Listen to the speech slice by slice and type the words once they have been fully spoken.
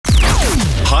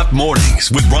Hot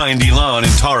Mornings with Brian DeLon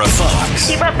and Tara Fox.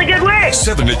 Keep up the good work.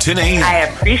 7 to 10 a.m. I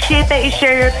appreciate that you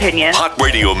share your opinion. Hot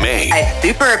Radio Maine. I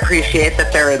super appreciate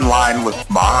that they're in line with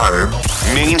mine.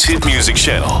 Maine's hit music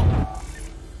channel.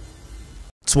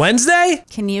 It's Wednesday?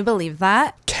 Can you believe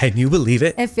that? Can you believe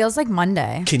it? It feels like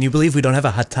Monday. Can you believe we don't have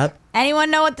a hot tub?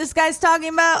 Anyone know what this guy's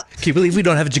talking about? Can you believe we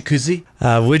don't have a jacuzzi?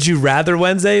 Would you rather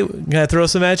Wednesday? Can I throw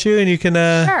some at you and you can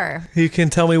Sure. You can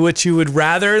tell me what you would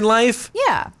rather in life?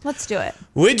 Yeah, let's do it.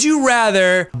 Would you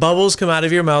rather bubbles come out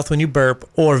of your mouth when you burp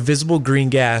or visible green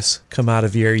gas come out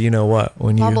of your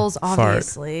when you Bubbles, fart?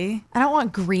 obviously. I don't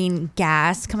want green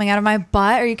gas coming out of my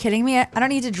butt. Are you kidding me? I don't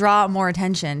need to draw more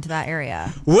attention to that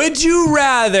area. Would you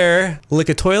rather lick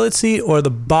a toilet seat or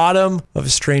the bottom of a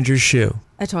stranger's shoe?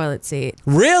 A toilet seat.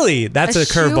 Really? That's a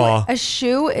curveball. A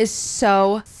shoe is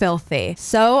so filthy.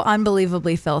 So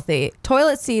unbelievably filthy.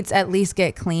 Toilet seats at least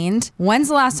get cleaned. When's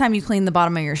the last time you cleaned the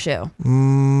bottom of your shoe?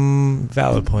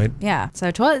 Valid point. Yeah. So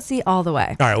toilet seat all the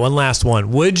way. All right, one last one.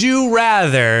 Would you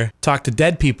rather talk to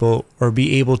dead people or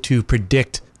be able to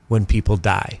predict when people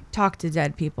die? Talk to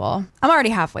dead people. I'm already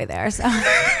halfway there. So.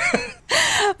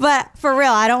 But for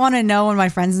real, I don't want to know when my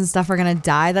friends and stuff are going to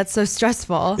die. That's so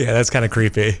stressful. Yeah, that's kind of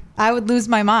creepy. I would lose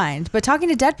my mind. But talking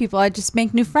to dead people, I'd just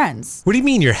make new friends. What do you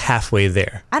mean you're halfway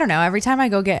there? I don't know. Every time I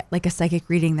go get like a psychic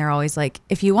reading, they're always like,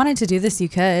 if you wanted to do this, you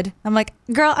could. I'm like,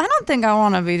 girl, I don't think I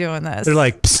want to be doing this. They're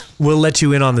like, we'll let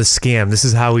you in on the scam. This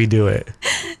is how we do it.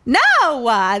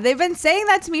 No, they've been saying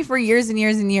that to me for years and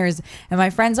years and years. And my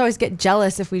friends always get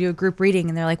jealous if we do a group reading.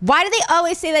 And they're like, why do they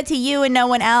always say that to you and no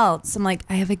one else? I'm like,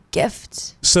 I have a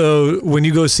gift. So when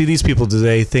you go see these people, do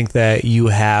they think that you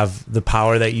have the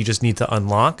power that you just need to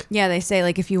unlock? Yeah, they say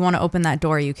like, if you want to open that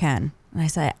door, you can. And I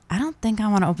say, I don't think I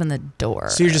want to open the door.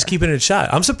 So you're just keeping it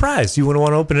shut. I'm surprised you wouldn't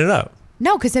want to open it up.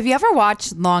 No, because have you ever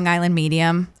watched Long Island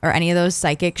Medium or any of those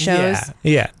psychic shows?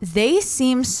 Yeah. They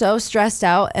seem so stressed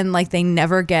out and like they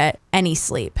never get any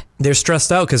sleep. They're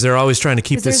stressed out because they're always trying to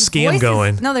keep this scam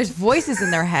going. No, there's voices in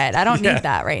their head. I don't need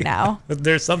that right now.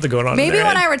 There's something going on. Maybe in their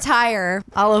when head. I retire,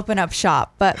 I'll open up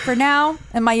shop. But for now,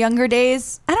 in my younger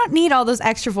days, I don't need all those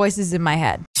extra voices in my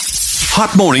head.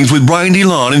 Hot Mornings with Brian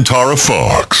DeLon and Tara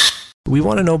Fox. We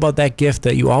want to know about that gift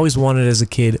that you always wanted as a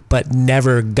kid but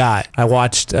never got. I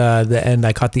watched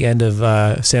I caught the end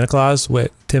of Santa Claus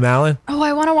with Tim Allen. Oh,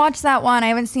 I want to watch that one. I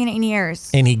haven't seen it in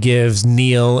years. And he gives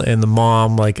Neil and the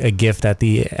mom like a gift at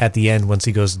the end once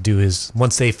he goes to do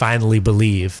once they finally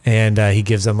believe. And he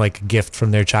gives them like a gift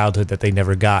from their childhood that they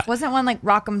never got. Wasn't one like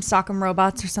Rock'em Sock'em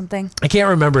Robots or something? I can't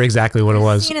remember exactly what it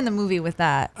was. Seen in the movie with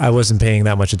that. I wasn't paying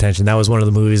that much attention. That was one of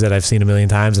the movies that I've seen a million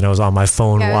times and I was on my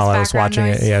phone while I was watching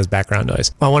it. Yeah, it was background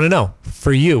noise. I want to know,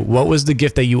 for you, what was the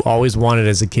gift that you always wanted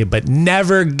as a kid but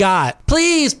never got?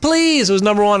 Please. It was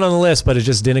number one on the list, but it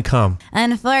just didn't come.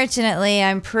 Unfortunately,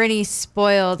 I'm pretty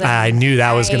spoiled. I knew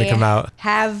that was going to come out.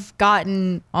 Have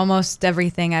gotten almost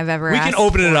everything I've ever asked. We can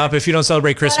open it up if you don't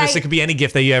celebrate Christmas. It could be any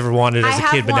gift that you ever wanted as a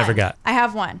kid but never got. I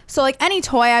have one. So like any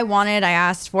toy I wanted, I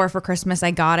asked for Christmas,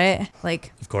 I got it.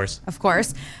 Like, Of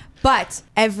course. But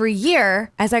every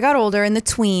year, as I got older in the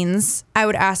tweens, I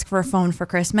would ask for a phone for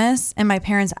Christmas, and my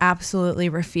parents absolutely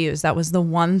refused. That was the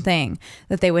one thing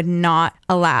that they would not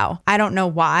allow. I don't know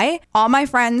why. All my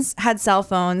friends had cell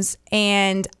phones,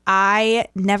 and I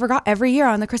never got every year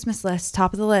on the Christmas list,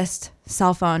 top of the list,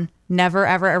 cell phone. Never,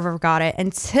 ever got it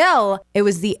until it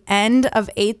was the end of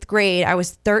 8th grade. I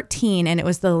was 13 and it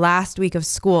was the last week of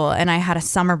school. And I had a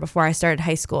summer before I started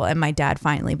high school and my dad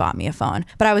finally bought me a phone.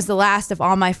 But I was the last of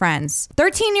all my friends.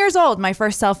 13 years old, my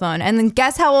first cell phone. And then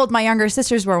guess how old my younger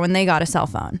sisters were when they got a cell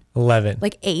phone? 11.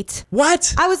 Like 8.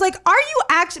 What? I was like, are you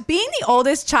actually, being the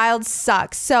oldest child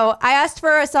sucks. So I asked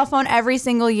for a cell phone every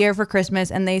single year for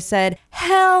Christmas and they said,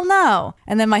 hell no.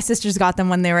 And then my sisters got them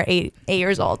when they were 8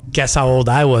 years old. Guess how old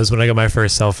I was when I got my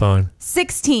first cell phone?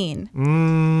 16.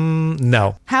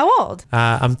 No. How old?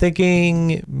 I'm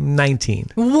thinking 19.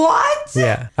 What?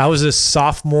 Yeah. I was a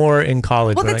sophomore in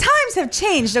college. Well, the times have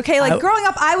changed, okay? Like growing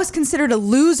up, I was considered a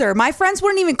loser. My friends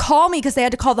wouldn't even call me because they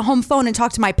had to call the home phone and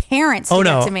talk to my parents to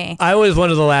get to me. I was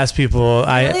one of the last people Really?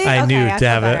 I knew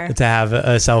Okay, to have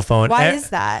a cell phone. Why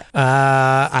is that?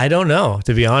 I don't know,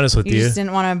 to be honest with you. You just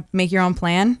didn't want to make your own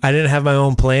plan? I didn't have my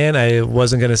own plan. I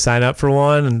wasn't going to sign up for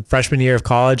one. And freshman year of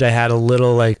college, I had a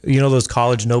little those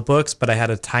college notebooks, but I had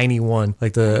a tiny one,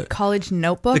 like the college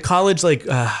notebook. The college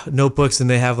notebooks, and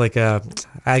they have I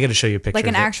got to show you a picture. Like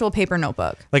an actual paper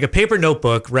notebook. Like a paper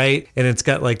notebook, right? And it's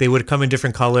got they would come in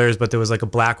different colors, but there was a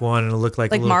black one, and it looked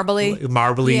like marbly.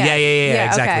 Marbly, yeah,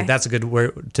 exactly. exactly. Okay. That's a good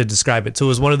word to describe it. So it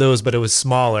was one of those, but it was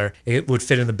smaller. It would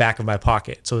fit in the back of my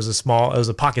pocket. So it was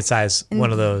a pocket size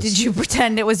one of those. Did you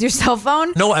pretend it was your cell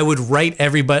phone? No, I would write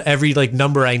every like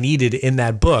number I needed in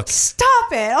that book. Stop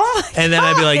it. Oh my And then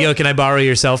I'd be like, yo, can I borrow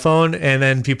your cell phone? And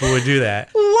then people would do that.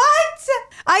 What?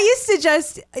 I used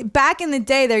to back in the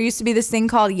day, there used to be this thing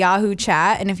called Yahoo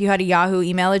Chat. And if you had a Yahoo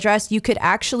email address, you could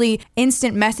actually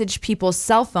instant message people's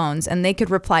cell phones and they could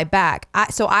reply back.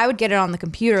 So I would get it on the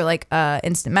computer, like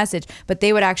instant message, but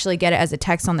they would actually get it as a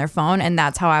text on their phone. And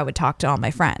that's how I would talk to all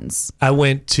my friends. I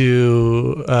went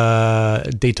to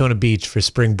Daytona Beach for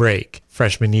spring break,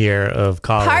 freshman year of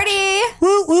college. Party!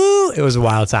 Woo woo! It was a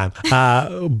wild time.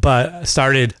 But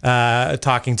started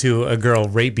talking to a girl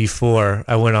right before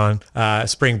I went on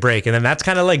spring break, and then that's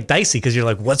kind of like dicey because you're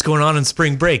like, "What's going on in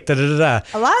spring break?" Da da da da.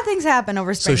 A lot of things happen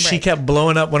over spring break. So she kept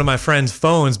blowing up one of my friend's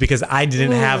phones because I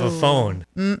didn't have a phone,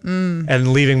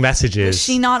 and leaving messages. Was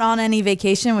she not on any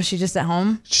vacation? Was she just at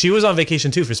home? She was on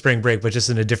vacation too for spring break, but just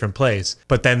in a different place.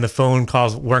 But then the phone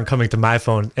calls weren't coming to my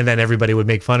phone, and then everybody would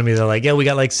make fun of me. They're like, "Yeah, we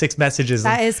got like 6 messages."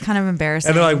 That is kind of embarrassing.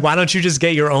 And they're like, "Why don't you just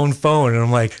get your own phone?" And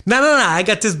I'm like, no, I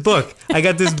got this book. I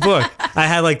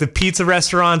had like the pizza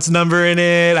restaurant's number in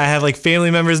it. I have like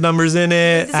family members' numbers in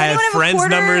it. Does I anyone had have a friends' quarter?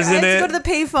 numbers I in had it. to go to the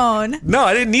payphone. No,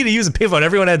 I didn't need to use a payphone.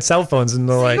 Everyone had cell phones, and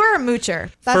they're like, You were a moocher.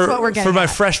 That's what we're getting for my at.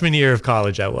 freshman year of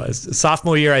college. I was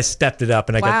sophomore year. I stepped it up,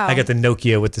 and Wow. I got the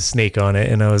Nokia with the snake on it,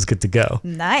 and I was good to go.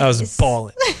 Nice. I was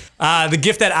balling. The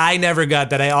gift that I never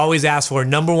got that I always asked for,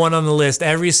 number one on the list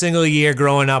every single year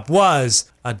growing up, was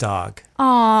a dog.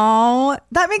 Oh,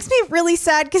 that makes me really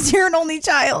sad because you're an only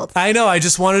child. I know. I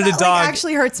just wanted a That dog.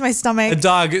 actually hurts my stomach. A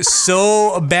dog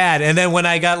so bad. And then when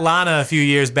I got Lana a few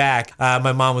years back,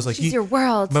 my mom was like, She's your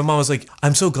world. My mom was like,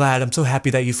 I'm so glad. I'm so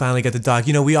happy that you finally got the dog.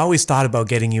 You know, we always thought about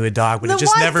getting you a dog, but Then it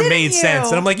just why never didn't made you? sense.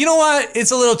 And I'm like, you know what? It's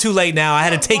a little too late now. I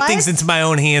had to take What? things into my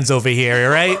own hands over here,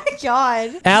 all right? God.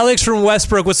 Alex from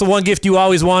Westbrook, what's the one gift you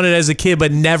always wanted as a kid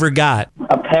but never got?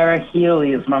 A pair of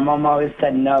Heelys. My mom always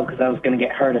said no because I was going to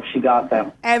get hurt if she got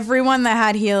them. Everyone that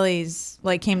had Heelys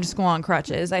like came to school on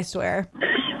crutches, I swear.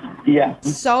 Yeah.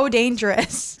 So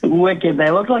dangerous. Wicked. They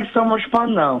look like so much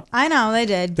fun, though. I know they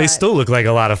did. They but- still look like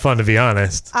a lot of fun, to be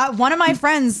honest. One of my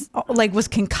friends like was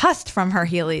concussed from her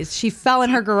Heelys. She fell in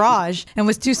her garage and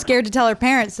was too scared to tell her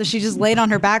parents, so she just laid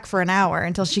on her back for an hour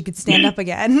until she could stand up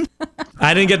again.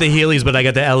 I didn't get the Heelys, but I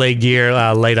got the LA Gear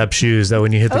light up shoes that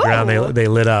when you hit the ground, they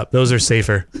lit up. Those are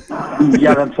safer.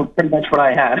 Yeah, that's pretty much what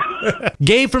I had.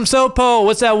 Gabe from Sopo,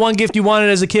 what's that one gift you wanted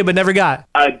as a kid but never got?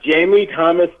 Jamie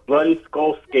Thomas Bloody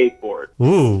Skull skateboard.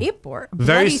 Ooh. Skateboard.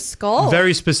 Very, Bloody skull.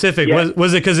 very specific. Yeah.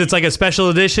 Was it because it's like a special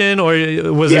edition, or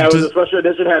was Yeah, it it was a just? special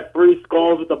edition. Had 3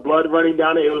 skulls with the blood running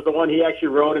down it. It was the one he actually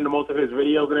rode into most of his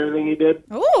videos and everything he did.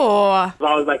 Ooh. So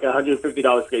I was like a $150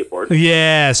 skateboard.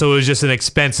 Yeah, so it was just an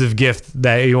expensive gift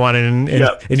that you wanted,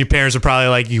 and your parents were probably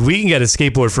like, "We can get a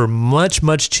skateboard for much,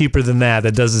 much cheaper than that.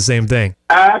 That does the same thing."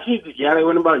 They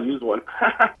went about a used one.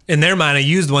 In their mind, a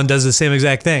used one does the same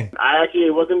exact thing.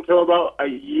 It wasn't until about 2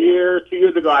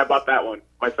 years ago I bought that one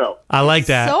myself. I like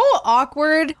that. So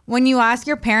awkward when you ask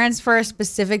your parents for a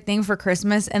specific thing for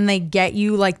Christmas and they get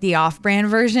you like the off-brand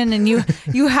version, and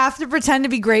you have to pretend to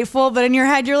be grateful, but in your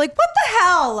head you're like, what the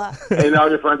hell? And all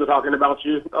your friends are talking about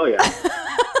you. Oh, yeah.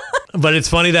 But it's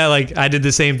funny that like I did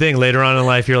the same thing later on in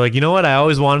life. You're like, you know what? I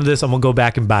always wanted this. I'm gonna go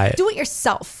back and buy it. Do it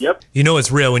yourself. Yep. You know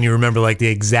it's real when you remember like the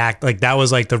exact, like that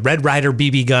was like the Red Ryder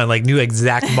BB gun, like new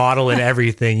exact model and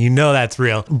everything. You know that's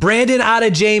real. Brandon out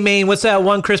of J Main, what's that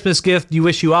one Christmas gift you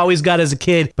wish you always got as a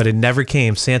kid, but it never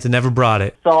came? Santa never brought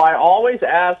it. So I always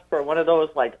asked for one of those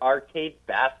like arcade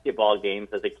basketball games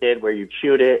as a kid where you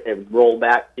shoot it and roll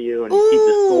back to you and you keep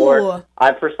the score.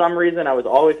 For some reason, I was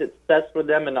always obsessed with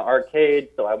them in the arcade,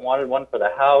 so I wanted one for the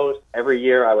house. Every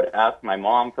year I would ask my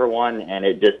mom for one, and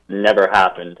it just never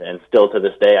happened. And still to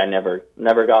this day, I never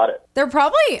got it. They're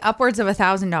probably upwards of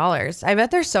 $1,000. I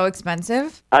bet they're so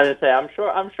expensive. I was gonna say,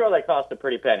 I'm sure they cost a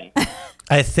pretty penny.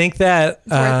 I think that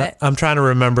worth it. I'm trying to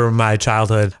remember my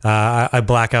childhood. I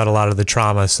black out a lot of the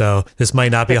trauma, so this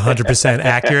might not be 100%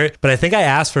 accurate. But I think I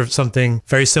asked for something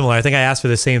very similar. I think I asked for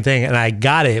the same thing, and I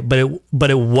got it, but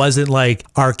it wasn't like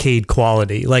arcade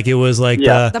quality. Like it was like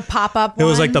The pop-up one. It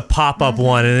was like the pop-up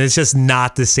one, and it's just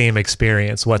not the same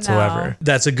experience whatsoever. No.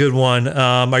 That's a good one.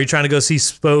 Are you trying to go see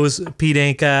Spo's Pete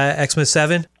Inc. Xmas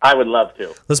 7? I would love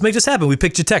to. Let's make this happen. We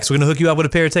picked your text. We're going to hook you up with a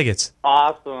pair of tickets.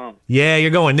 Awesome. Yeah,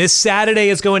 you're going. This Saturday,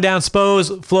 it's going down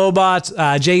Spose,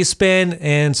 Flowbots, J-Spin,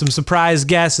 and some surprise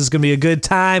guests. It's going to be a good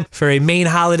time for a Maine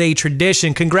holiday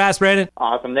tradition. Congrats, Brandon.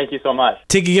 Awesome. Thank you so much.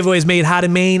 Ticket giveaways made hot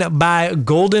in Maine by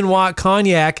Golden Watt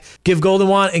Cognac. Give Golden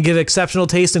Watt and give exceptional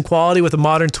taste and quality with a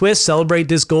modern twist. Celebrate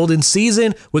this golden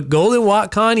season with Golden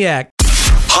Watt Cognac.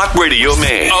 Hot Radio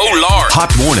Maine. Oh, Lord.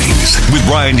 Hot Mornings with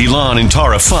Brian DeLon and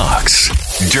Tara Fox.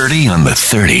 Dirty on the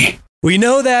 30. We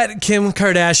know that Kim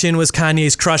Kardashian was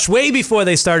Kanye's crush way before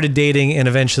they started dating and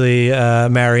eventually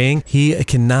marrying. He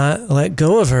cannot let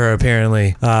go of her,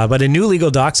 apparently. But in new legal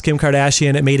docs, Kim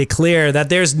Kardashian made it clear that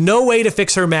there's no way to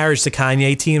fix her marriage to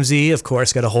Kanye. TMZ, of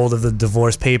course, got a hold of the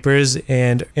divorce papers.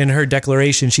 And in her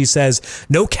declaration, she says,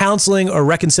 no counseling or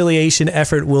reconciliation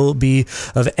effort will be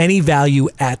of any value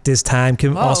at this time.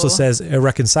 Kim also says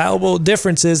irreconcilable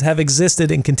differences have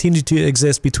existed and continue to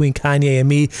exist between Kanye and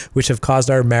me, which have caused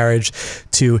our marriage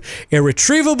to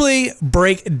irretrievably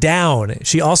break down.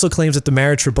 She also claims that the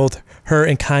marriage for both her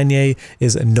and Kanye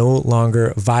is no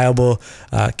longer viable.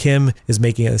 Kim is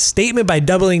making a statement by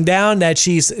doubling down that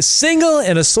she's single,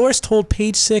 and a source told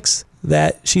Page Six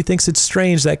that she thinks it's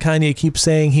strange that Kanye keeps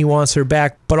saying he wants her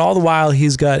back, but all the while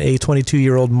he's got a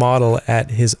 22-year-old model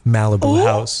at his Malibu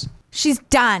house. She's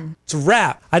done. It's a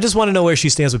wrap. I just want to know where she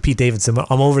stands with Pete Davidson.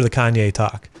 I'm over the Kanye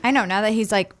talk. I know, now that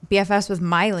he's like BFFs with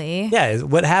Miley. Yeah,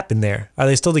 what happened there? Are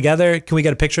they still together? Can we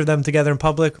get a picture of them together in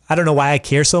public? I don't know why I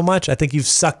care so much. I think you've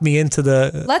sucked me into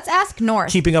the... Let's ask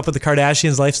North. Keeping up with the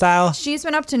Kardashians lifestyle. She's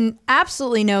been up to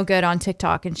absolutely no good on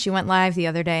TikTok, and she went live the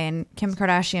other day, and Kim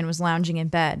Kardashian was lounging in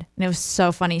bed, and it was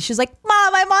so funny. She's like,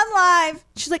 Mom, I'm on live.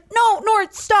 She's like, no,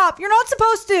 North, stop. You're not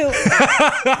supposed to.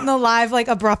 And the live like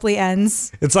abruptly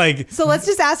ends. It's like... So let's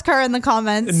just ask her in the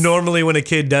comments. Normally when a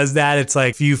kid does that, it's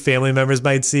like few family members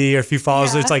might see, or a few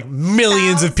followers. It's like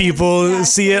millions of people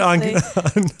see it on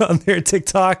their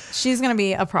TikTok. She's going to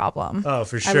be a problem. Oh,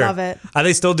 for sure. I love it. Are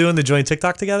they still doing the joint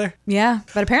TikTok together? Yeah,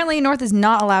 but apparently North is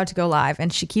not allowed to go live,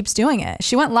 and she keeps doing it.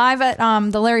 She went live at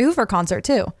the Larry Hoover concert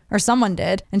too, or someone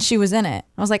did, and she was in it.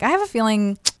 I was like, I have a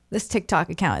feeling this TikTok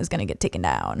account is going to get taken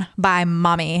down by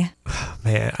mommy.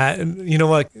 Man, you know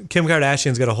what? Kim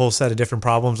Kardashian's got a whole set of different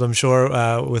problems, I'm sure,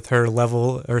 with her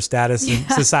level or status in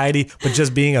society. But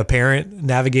just being a parent,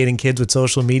 navigating kids with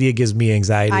social media gives me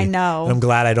anxiety. I know. And I'm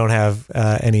glad I don't have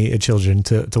any children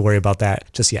to worry about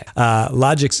that just yet.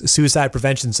 Logic's suicide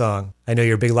prevention song. I know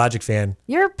you're a big Logic fan.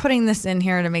 You're putting this in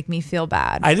here to make me feel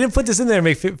bad. I didn't put this in there to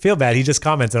make feel bad. He just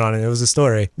commented on it. It was a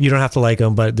story. You don't have to like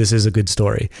him, but this is a good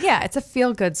story. Yeah, it's a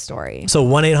feel-good story. So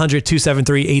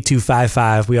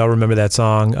 1-800-273-8255. We all remember that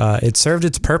song. It served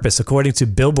its purpose. According to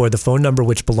Billboard, the phone number,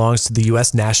 which belongs to the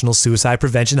U.S. National Suicide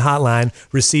Prevention Hotline,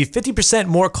 received 50%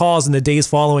 more calls in the days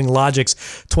following Logic's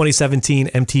 2017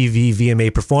 MTV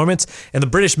VMA performance. And the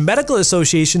British Medical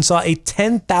Association saw a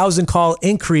 10,000 call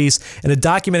increase and a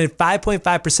documented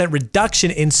 5.5% reduction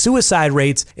in suicide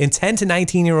rates in 10 to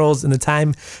 19-year-olds in the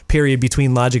time period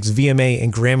between Logic's VMA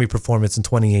and Grammy performance in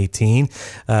 2018.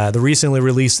 The recently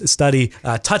released study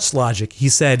touched Logic. He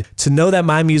said, to know that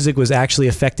my music was actually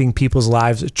affecting people's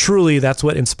lives, truly, that's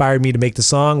what inspired me to make the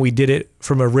song. We did it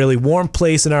from a really warm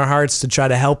place in our hearts to try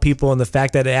to help people, and the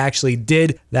fact that it actually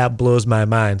did, that blows my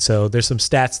mind. So there's some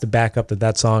stats to back up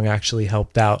that song actually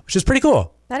helped out, which is pretty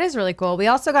cool. That is really cool. We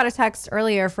also got a text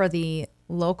earlier for the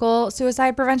local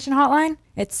suicide prevention hotline.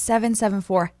 It's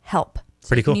 774-HELP. So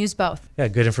pretty cool. You can use both. Yeah,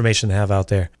 good information to have out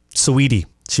there. Sweetie.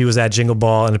 She was at Jingle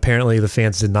Ball, and apparently the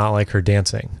fans did not like her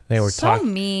dancing. They were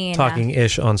talking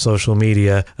ish on social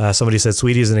media. Somebody said,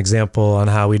 Sweetie is an example on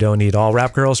how we don't need all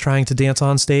rap girls trying to dance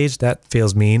on stage. That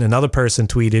feels mean. Another person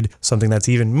tweeted something that's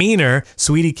even meaner.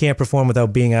 Sweetie can't perform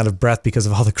without being out of breath because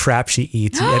of all the crap she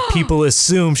eats. Yet people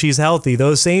assume she's healthy.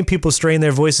 Those same people strain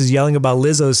their voices yelling about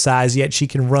Lizzo's size, yet she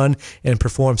can run and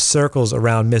perform circles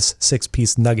around Miss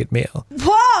Six-Piece Nugget Meal.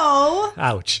 Whoa!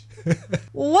 Ouch.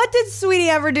 What did Sweetie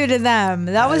ever do to them?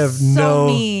 That was so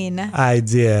mean.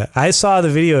 Idea. I saw the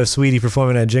video of Sweetie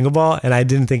performing at Jingle Ball, and I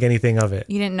didn't think anything of it.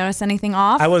 You didn't notice anything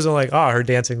off? I wasn't like, oh, her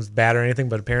dancing's bad or anything,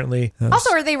 but apparently...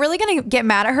 Also, are they really going to get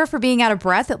mad at her for being out of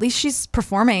breath? At least she's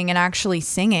performing and actually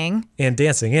singing. And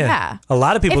dancing, yeah. Yeah. A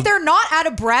lot of people... If they're not out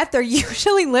of breath, they're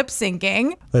usually lip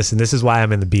syncing. Listen, this is why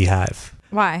I'm in the Beehive.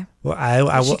 Why?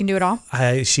 Well, she can do it all?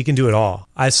 She can do it all.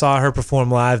 I saw her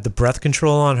perform live. The breath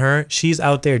control on her, she's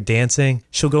out there dancing.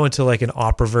 She'll go into like an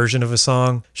opera version of a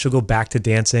song. She'll go back to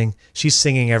dancing. She's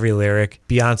singing every lyric.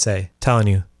 Beyonce, telling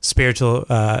you, spiritual,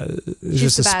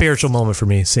 just a spiritual moment for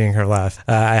me seeing her live.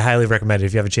 I highly recommend it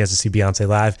if you have a chance to see Beyonce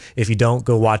live. If you don't,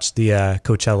 go watch the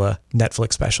Coachella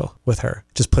Netflix special with her.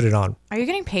 Just put it on. Are you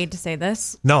getting paid to say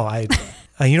this? No, I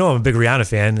You know, I'm a big Rihanna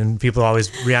fan, and people always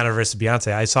Rihanna versus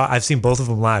Beyonce. I've seen both of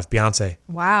them live. Beyonce.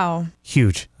 Wow.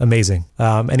 Huge. Amazing.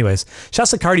 Anyways,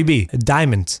 shouts to Cardi B.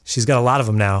 Diamond. She's got a lot of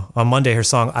them now. On Monday, her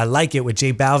song I Like It with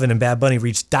J Balvin and Bad Bunny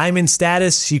reached diamond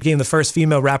status. She became the first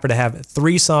female rapper to have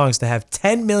 3 songs to have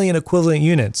 10 million equivalent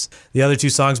units. The other 2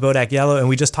 songs, Bodak Yellow, and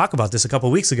we just talked about this a couple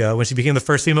weeks ago when she became the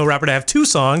first female rapper to have 2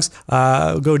 songs,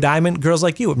 Go Diamond, Girls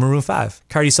Like You with Maroon 5.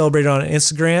 Cardi celebrated on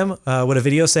Instagram with a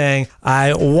video saying,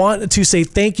 I want to say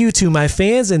thank you to my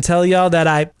fans and tell y'all that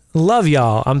I love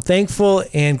y'all. I'm thankful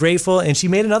and grateful. And she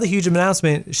made another huge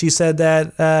announcement. She said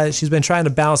that she's been trying to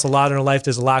balance a lot in her life.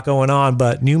 There's a lot going on,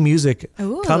 but new music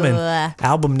coming.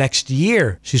 Album next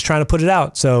year. She's trying to put it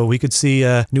out. So we could see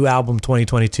a new album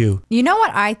 2022. You know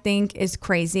what I think is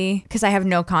crazy? Because I have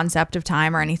no concept of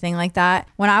time or anything like that.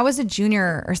 When I was a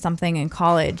junior or something in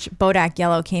college, Bodak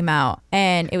Yellow came out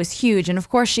and it was huge. And of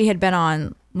course she had been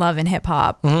on Love and Hip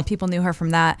Hop. Mm-hmm. People knew her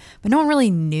from that, but no one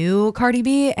really knew Cardi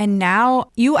B. And now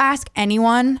you ask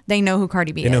anyone, they know who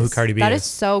Cardi B is. They know who Cardi B is. That is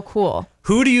so cool.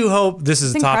 Who do you hope, this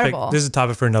is It's a topic, incredible. this is a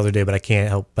topic for another day, but I can't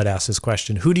help but ask this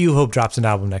question. Who do you hope drops an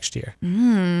album next year?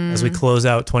 As we close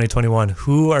out 2021,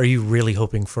 who are you really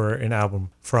hoping for an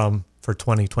album from for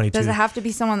 2022? Does it have to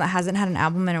be someone that hasn't had an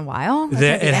album in a while? It could be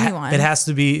anyone. It has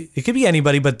to be, it could be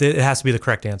anybody, but it has to be the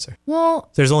correct answer. Well,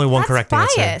 there's only one correct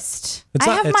answer. Biased. I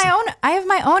have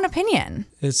my own opinion.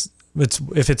 It's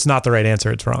if it's not the right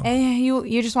answer, it's wrong.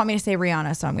 You just want me to say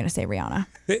Rihanna, so I'm going to say Rihanna.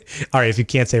 All right, if you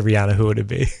can't say Rihanna, who would it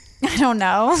be? I don't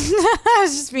know. I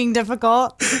was just being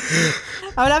difficult.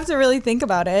 I would have to really think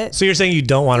about it. So you're saying you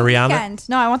don't want a Rihanna? Weekend.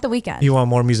 No, I want The Weeknd. You want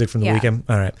more music from The Weeknd?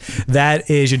 All right.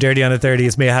 That is your Dirty on the 30.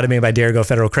 It's made how to made by Derigo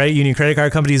Federal Credit Union. Credit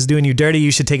card company is doing you dirty.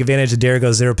 You should take advantage of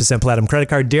Derigo's 0% platinum credit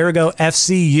card.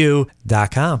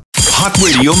 DerigoFCU.com. Hot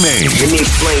Radio Maine. Let me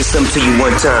explain something to you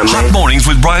one time, man. Hot mornings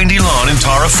with Brian DeLon and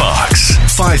Tara Fox.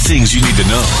 5 things you need to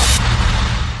know.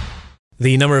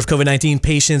 The number of COVID-19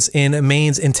 patients in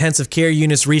Maine's intensive care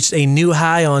units reached a new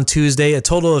high on Tuesday. A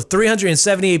total of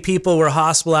 378 people were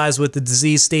hospitalized with the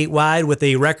disease statewide, with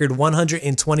a record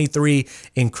 123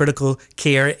 in critical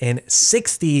care and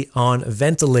 60 on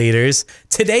ventilators.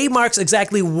 Today marks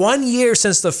exactly 1 year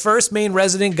since the first Maine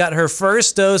resident got her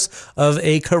first dose of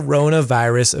a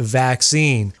coronavirus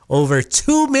vaccine. Over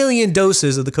 2 million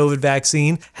doses of the COVID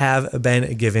vaccine have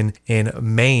been given in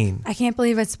Maine. I can't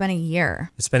believe it's been a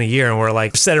year. It's been a year, and we're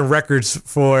like setting records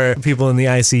for people in the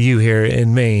ICU here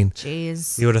in Maine.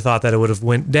 Jeez. You would have thought that it would have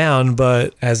went down,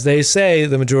 but as they say,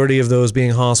 the majority of those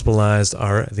being hospitalized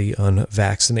are the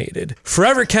unvaccinated.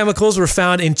 Forever chemicals were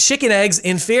found in chicken eggs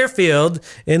in Fairfield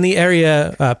in the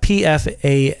area.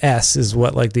 PFAS is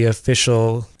what like the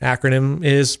official acronym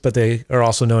is, but they are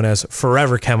also known as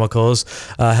forever chemicals.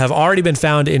 Have already been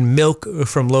found in milk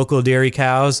from local dairy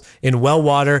cows, in well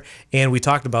water, and we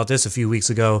talked about this a few weeks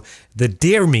ago, the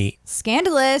deer meat.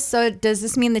 Scandalous. So does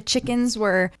this mean the chickens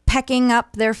were pecking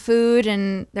up their food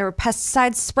and there were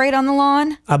pesticides sprayed on the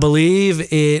lawn? I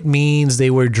believe it means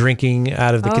they were drinking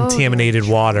out of the contaminated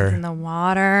water. In the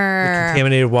water. The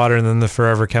contaminated water, and then the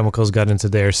forever chemicals got into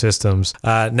their systems.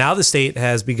 Now the state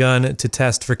has begun to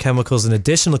test for chemicals in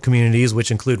additional communities, which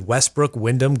include Westbrook,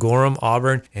 Windham, Gorham,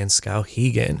 Auburn, and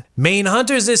Skowhegan. Maine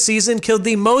hunters this season killed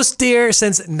the most deer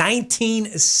since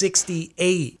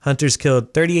 1968. Hunters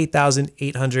killed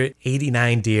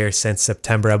 38,889 deer since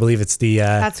September. I believe it's the...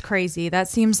 That's crazy. That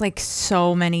seems like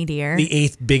so many deer. The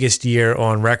 8th biggest year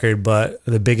on record, but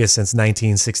the biggest since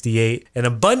 1968. An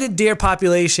abundant deer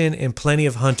population and plenty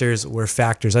of hunters were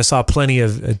factors. I saw plenty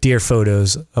of deer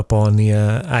photos up on the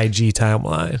IG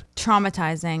timeline.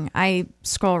 Traumatizing. I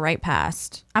scroll right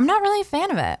past. I'm not really a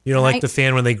fan of it. You don't like the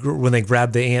fan when they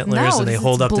grab the antlers and they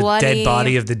hold up the dead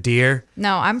body of the deer?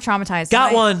 No, I'm traumatized.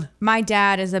 Got one. My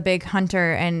dad is a big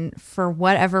hunter, and for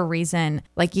whatever reason,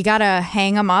 like you gotta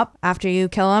hang them up after you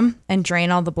kill them and drain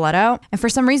all the blood out. And for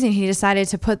some reason, he decided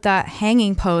to put that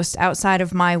hanging post outside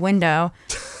of my window.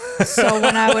 So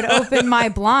when I would open my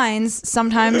blinds,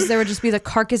 sometimes there would just be the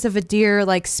carcass of a deer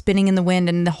like spinning in the wind,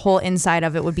 and the whole inside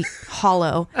of it would be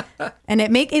hollow. And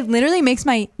it literally makes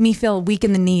me feel weak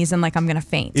in the knees and like I'm gonna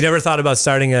faint. You never thought about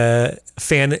starting a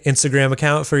fan Instagram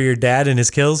account for your dad and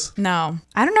his kills? No.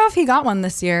 I don't know if he got one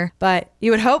this year, but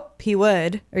you would hope he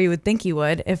would, or you would think he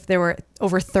would. If there were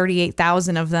over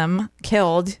 38,000 of them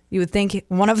killed, you would think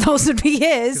one of those would be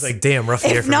his. He's like, damn, rough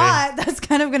year for me. If not, that's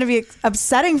kind of going to be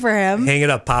upsetting for him. Hang it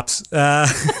up, Pops.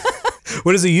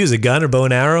 What does he use? A gun or bow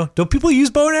and arrow? Don't people use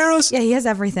bow and arrows? Yeah, he has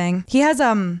everything. He has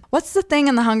what's the thing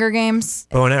in the Hunger Games?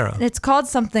 Bow and arrow. It's called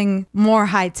something more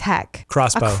high tech.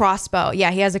 Crossbow. A crossbow.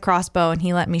 Yeah, he has a crossbow, and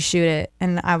he let me shoot it.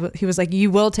 And he was like,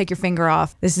 "You will take your finger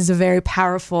off. This is a very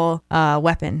powerful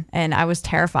weapon." And I was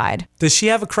terrified. Does she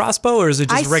have a crossbow, or is it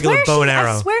just a regular bow and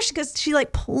arrow? I swear she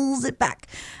like pulls it back.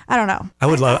 I don't know. I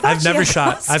would love. I've never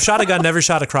shot. I've shot a gun, never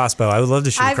shot a crossbow. I would love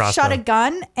to shoot a crossbow. I've shot a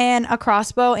gun and a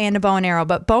crossbow and a bow and arrow,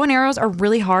 but bow and arrows are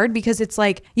really hard because it's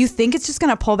like you think it's just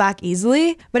gonna pull back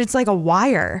easily, but it's like a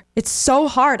wire. It's so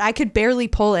hard. I could barely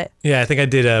pull it. Yeah, I think I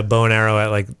did a bow and arrow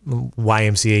at like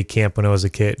YMCA camp when I was a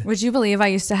kid. Would you believe I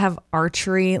used to have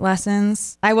archery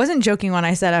lessons? I wasn't joking when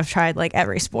I said I've tried like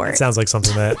every sport. It sounds like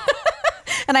something that.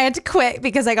 And I had to quit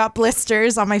because I got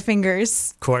blisters on my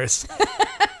fingers. Of course.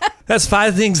 That's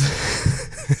 5 things.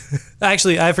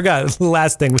 Actually, I forgot. The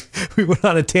last thing. We went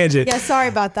on a tangent. Yeah, sorry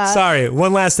about that. Sorry.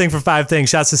 One last thing for 5 things.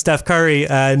 Shouts to Steph Curry,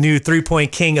 new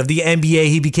 3-point king of the NBA.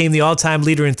 He became the all-time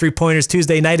leader in 3-pointers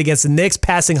Tuesday night against the Knicks,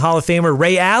 passing Hall of Famer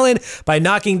Ray Allen by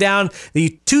knocking down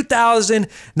the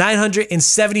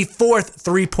 2,974th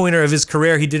 3-pointer of his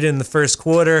career. He did it in the first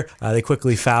quarter. They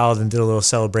quickly fouled and did a little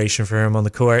celebration for him on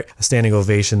the court. A standing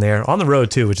ovation there. On the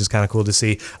road, too, which is kind of cool to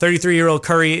see. 33-year-old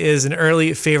Curry is an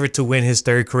early favorite to win his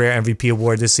 3rd career MVP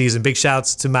award this season. Big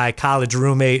shouts to my college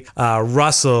roommate,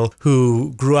 Russell,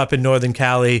 who grew up in Northern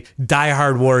Cali,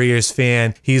 diehard Warriors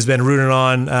fan. He's been rooting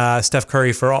on Steph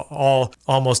Curry for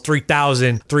almost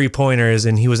 3,000 3-pointers,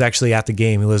 and he was actually at the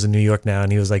game. He lives in New York now,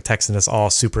 and he was like texting us all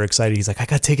super excited. He's like, I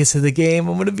got tickets to the game.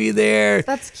 I'm going to be there.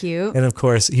 That's cute. And of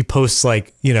course, he posts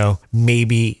like,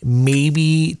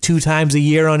 maybe 2 times a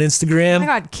year on Instagram. Oh my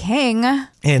God, king.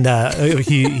 And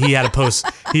he had a post.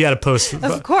 He had a post,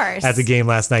 of course, at the game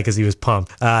last night because he was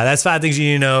pumped. That's 5 things you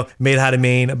need to know. Made How to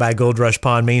Maine by Gold Rush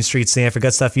Pawn. Main Street Sanford.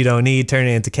 Got stuff you don't need. Turn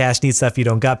it into cash. Need stuff you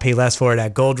don't got. Pay less for it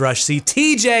at Gold Rush. See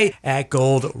TJ at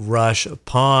Gold Rush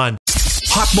Pawn.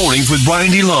 Hot Mornings with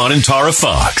Ryan DeLon and Tara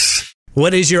Fox.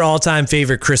 What is your all-time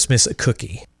favorite Christmas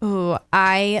cookie? Ooh,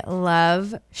 I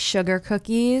love sugar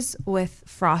cookies with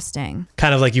frosting.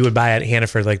 Kind of like you would buy at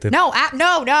Hannaford, like the...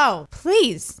 No,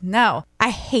 please, no. I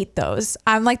hate those.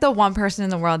 I'm like the one person in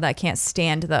the world that can't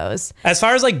stand those. As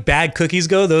far as like bad cookies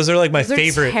go, those are like my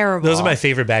favorite. Terrible. Those are my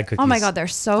favorite bad cookies. Oh my God, they're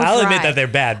so dry. I'll admit that they're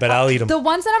bad, but I'll eat them. The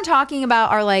ones that I'm talking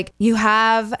about are like you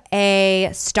have a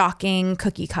stocking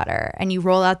cookie cutter and you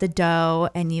roll out the dough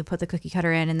and you put the cookie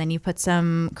cutter in and then you put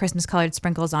some Christmas colored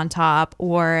sprinkles on top,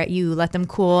 or you let them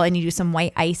cool and you do some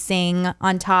white icing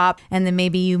on top and then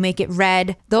maybe you make it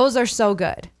red. Those are so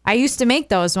good. I used to make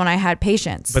those when I had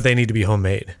patients. But they need to be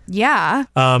homemade. Yeah.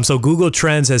 So Google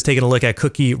Trends has taken a look at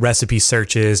cookie recipe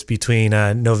searches between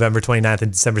November 29th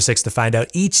and December 6th to find out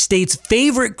each state's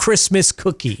favorite Christmas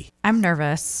cookie. I'm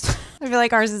nervous. I feel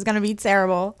like ours is going to be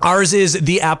terrible. Ours is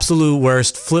the absolute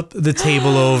worst. Flip the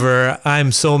table over.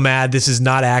 I'm so mad. This is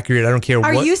not accurate. I don't care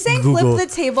what Are you saying Google... flip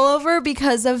the table over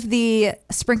because of the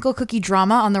sprinkle cookie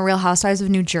drama on The Real Housewives of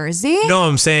New Jersey? No,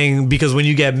 I'm saying because when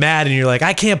you get mad and you're like,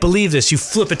 I can't believe this, you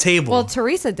flip a table. Well,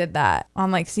 Teresa did that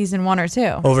on like season 1 or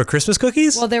 2. Over Christmas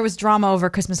cookies? Well, there was drama over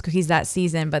Christmas cookies that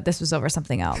season, but this was over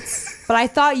something else. But I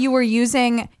thought you were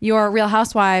using your Real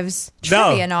Housewives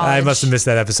trivia knowledge. I must have missed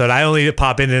that episode. I only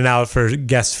pop in and out for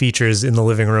guest features in the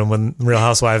living room when Real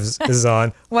Housewives is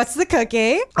on. What's the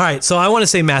cookie? All right, so I want to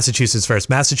say Massachusetts first.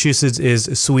 Massachusetts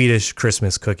is Swedish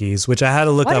Christmas cookies, which I had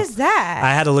to look up. What is that?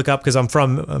 I had to look up because I'm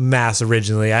from Mass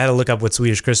originally. I had to look up what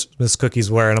Swedish Christmas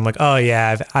cookies were, and I'm like, oh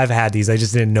yeah, I've had these. I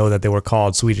just didn't know that they were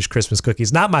called Swedish Christmas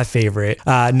cookies. Not my favorite.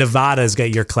 Nevada's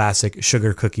got your classic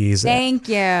sugar cookies. Thank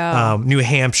you. New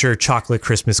Hampshire chocolate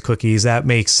Christmas cookies. That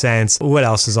makes sense. What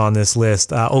else is on this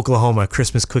list? Oklahoma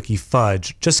Christmas cookie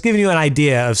fudge. Just giving you an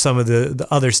idea of some of the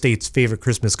other states' favorite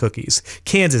Christmas cookies.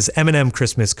 Kansas, M&M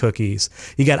Christmas cookies.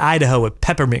 You got Idaho with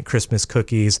peppermint Christmas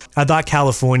cookies. I thought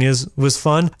California's was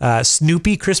fun.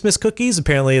 Snoopy Christmas cookies.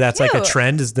 Apparently that's like a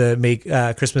trend, is to make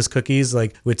Christmas cookies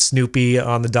like with Snoopy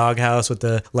on the doghouse with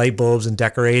the light bulbs and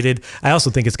decorated. I also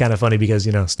think it's kind of funny because,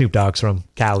 Snoop Dogg's from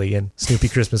Cali and Snoopy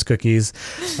Christmas cookies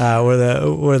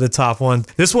were the top one.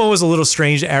 This one was a little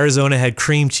strange. Arizona had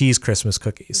cream cheese Christmas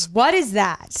cookies. What is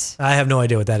that? I have no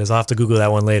idea what that is. I'll have to Google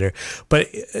that one later. But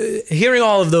hearing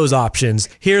all of those options,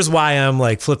 here's why I'm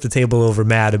like flip the table over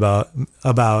mad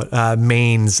about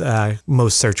Maine's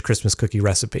most searched Christmas cookie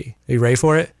recipe. Are you ready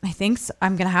for it? I think so.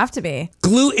 I'm going to have to be.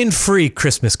 Gluten-free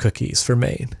Christmas cookies for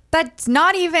Maine. That's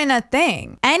not even a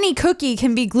thing. Any cookie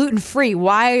can be gluten-free.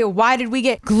 Why did we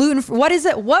get gluten-free? What is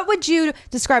it? What would you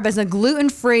describe as a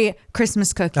gluten-free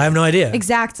Christmas cookie? I have no idea.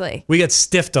 Exactly. We got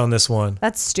stiffed on this one.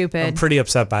 That's stupid. I'm pretty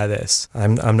upset by this.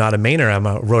 I'm not a Mainer. I'm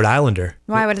a Rhode Islander.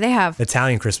 Why? What do they have?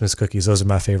 Italian Christmas cookies. Those are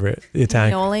my favorite.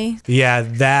 Italian. Cannoli? Yeah,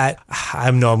 that. I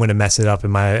know I'm going to mess it up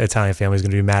and my Italian family's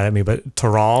going to be mad at me, but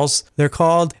Torrals, they're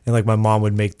called. And like my mom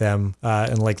would make them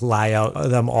and like lie out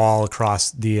them all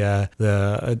across the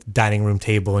dining room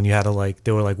table. And you had to like,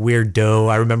 they were like weird dough.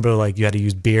 I remember like you had to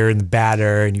use beer in the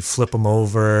batter and you flip them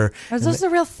over. Are those the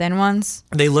real thin ones?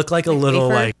 They look like a little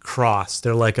wafer? like cross.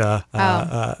 They're like a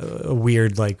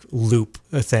weird like loop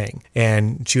thing.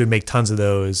 And she would make tons of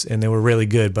those and they were really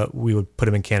good, but we would put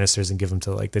them in canisters and give them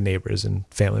to like the neighbors and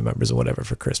family members and whatever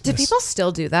for Christmas. Do people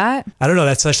still do that? I don't know.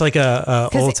 That's such like a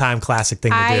old time classic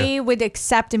thing to do. I would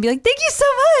accept and be like, thank you so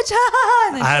much.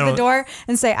 And then shut the door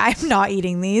and say, I'm not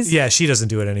eating these. Yeah, she doesn't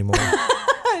do it anymore.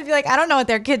 I'd be like, I don't know what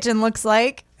their kitchen looks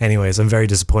like. Anyways, I'm very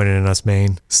disappointed in us,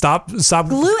 Maine. Stop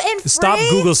gluten-free? Stop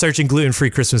Google searching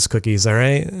gluten-free Christmas cookies, all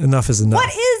right? Enough is enough.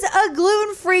 What is a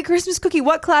gluten-free Christmas cookie?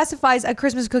 What classifies a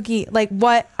Christmas cookie? Like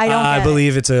what? I don't I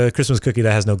believe it's a Christmas cookie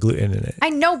that has no gluten in it. I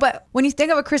know, but when you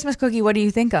think of a Christmas cookie, what do you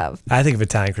think of? I think of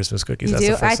Italian Christmas cookies. You That's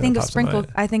do? the first I think thing of that pops in my sprinkle.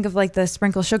 head. I think of like the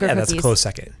sprinkle sugar Yeah, cookies. that's a close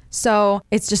second. So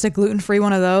it's just a gluten-free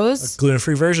one of those? A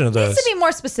gluten-free version of those. Needs to be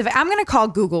more specific. I'm going to call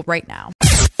Google right now.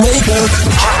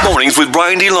 Hot mornings with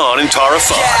Brian DeLon and Tara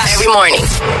Fox. Every morning.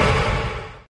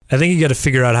 I think you got to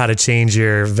figure out how to change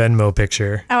your Venmo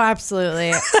picture. Oh,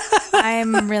 absolutely.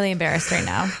 I'm really embarrassed right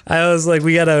now. I was like,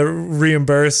 we got to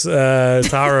reimburse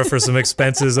Tara for some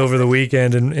expenses over the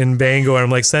weekend in Bangor. I'm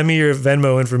like, send me your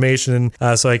Venmo information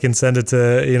so I can send it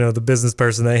to, the business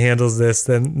person that handles this.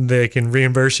 Then they can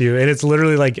reimburse you. And it's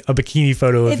literally like a bikini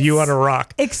photo of you on a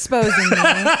rock. Exposing me.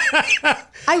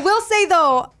 I will say,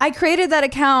 though, I created that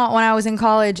account when I was in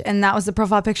college, and that was the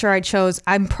profile picture I chose.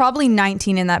 I'm probably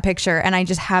 19 in that picture, and I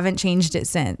just haven't changed it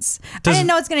since. I didn't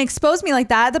know it's going to expose me like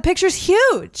that. The picture's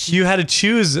huge. You had to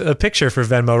choose a picture for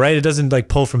Venmo, right? It doesn't like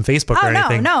pull from Facebook or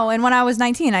anything. No. And when I was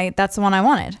 19, that's the one I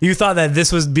wanted. You thought that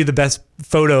this would be the best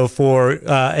photo for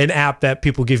an app that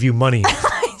people give you money.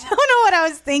 I don't know what I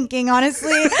was thinking,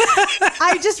 honestly.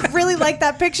 I just really like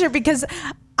that picture because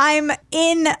I'm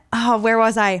in, where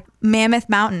was I? Mammoth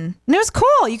Mountain. And it was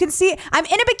cool. You can see I'm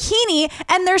in a bikini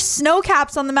and there's snow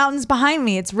caps on the mountains behind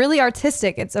me. It's really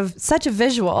artistic. It's such a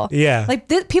visual. Yeah. Like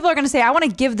people are going to say, I want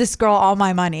to give this girl all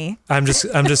my money. I'm just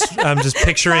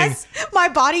picturing. My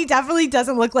body definitely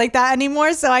doesn't look like that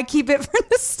anymore. So I keep it for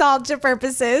nostalgia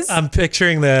purposes. I'm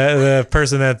picturing the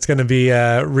person that's going to be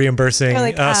reimbursing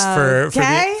us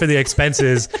for the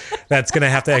expenses. That's going to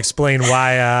have to explain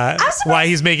why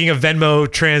he's making a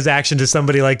Venmo transaction to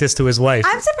somebody like this to his wife.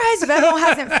 I'm surprised Venmo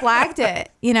hasn't flagged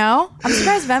it, I'm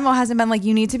surprised Venmo hasn't been like,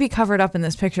 you need to be covered up in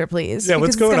this picture, please. Yeah,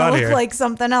 what's going on here? It's going to look like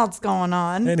something else going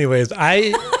on. Anyways,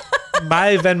 my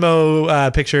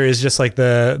Venmo picture is just like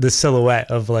the silhouette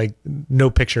of like no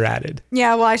picture added.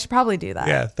 Yeah, well, I should probably do that.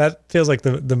 Yeah, that feels like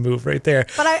the move right there.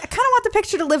 But I kind of want the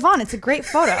picture to live on. It's a great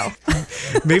photo.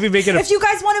 Maybe make it if you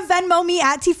guys want to Venmo me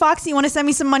at TFox, you want to send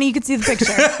me some money, you could see the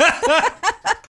picture.